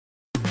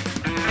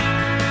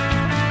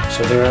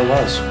So there I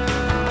was,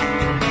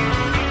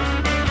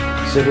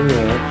 sitting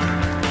there,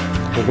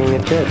 looking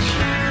at this,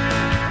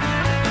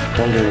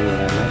 wondering what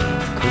I might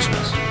get for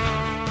Christmas.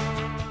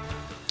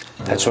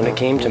 That's when it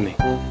came to me,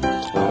 a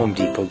Home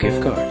Depot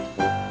gift card.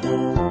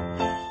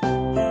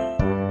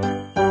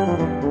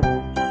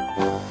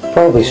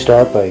 Probably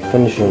start by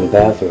finishing the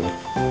bathroom.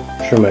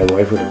 I'm sure my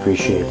wife would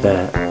appreciate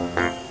that.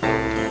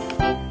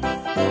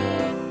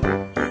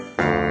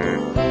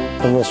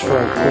 And this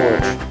front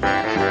porch,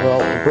 well,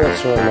 the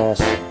bricks are a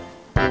mess.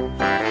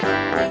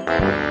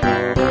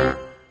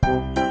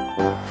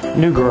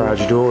 New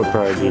garage door would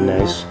probably be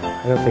nice.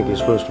 I don't think you're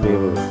supposed to be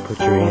able to put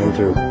your hand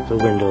through the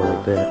window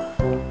like that.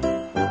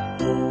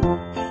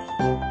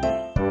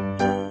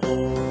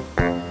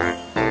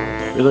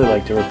 Really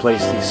like to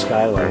replace these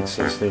skylights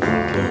since they're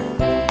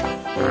leaking.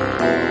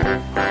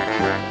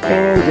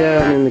 And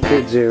down in the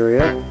kids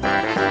area,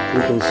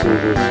 you can see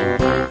there's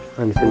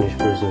some unfinished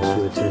business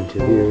to attend to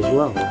here as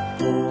well.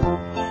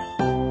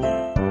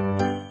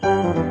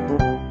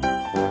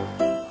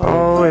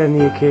 Oh, and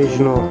the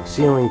occasional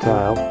ceiling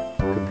tile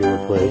could be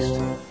replaced.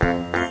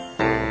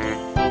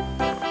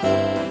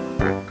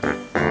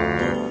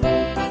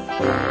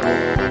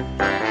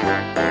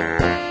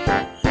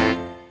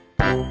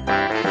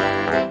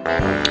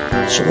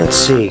 So let's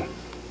see.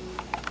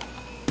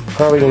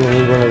 Probably going to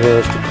need one of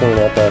those to clean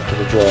up after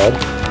the job.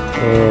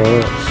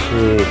 And let's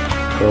see.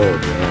 Oh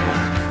yeah.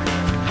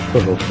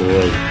 Oh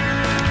boy.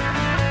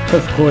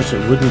 Of course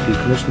it wouldn't be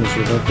Christmas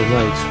without the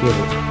lights, would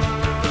it?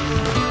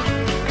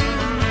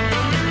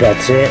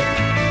 That's it.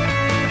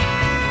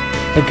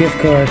 A gift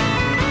card.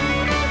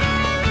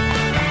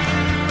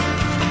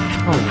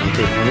 I'll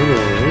take one of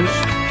those.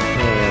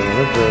 And one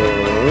of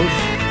those.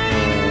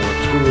 And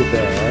two of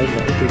that.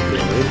 That would be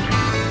good.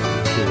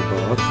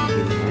 Toolbox would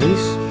be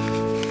nice.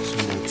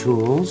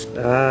 Tools.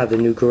 Ah, the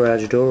new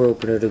garage door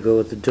opener to go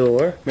with the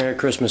door. Merry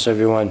Christmas,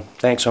 everyone.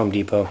 Thanks, Home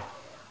Depot.